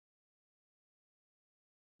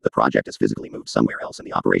The project is physically moved somewhere else and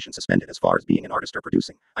the operation suspended as far as being an artist or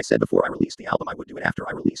producing. I said before I released the album I would do it after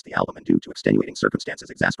I released the album, and due to extenuating circumstances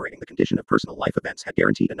exasperating the condition of personal life events had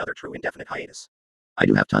guaranteed another true indefinite hiatus. I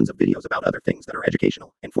do have tons of videos about other things that are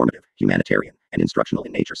educational, informative, humanitarian, and instructional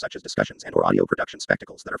in nature, such as discussions and or audio production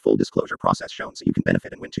spectacles that are full disclosure process shown so you can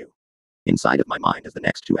benefit and win too. Inside of my mind is the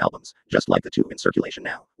next 2 albums, just like the 2 in circulation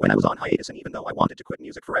now, when I was on hiatus and even though I wanted to quit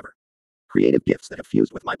music forever. Creative gifts that have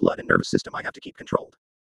fused with my blood and nervous system I have to keep controlled.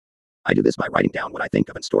 I do this by writing down what I think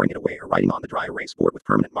of and storing it away, or writing on the dry erase board with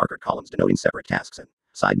permanent marker columns denoting separate tasks and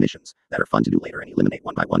side missions that are fun to do later, and eliminate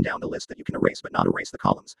one by one down the list that you can erase but not erase the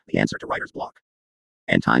columns, the answer to writer's block.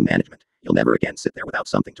 And time management. You'll never again sit there without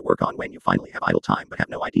something to work on when you finally have idle time but have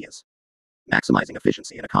no ideas. Maximizing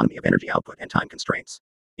efficiency and economy of energy output and time constraints.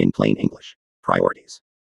 In plain English, priorities.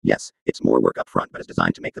 Yes, it's more work up front but is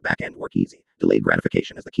designed to make the back end work easy. Delayed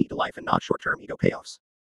gratification is the key to life and not short-term ego payoffs.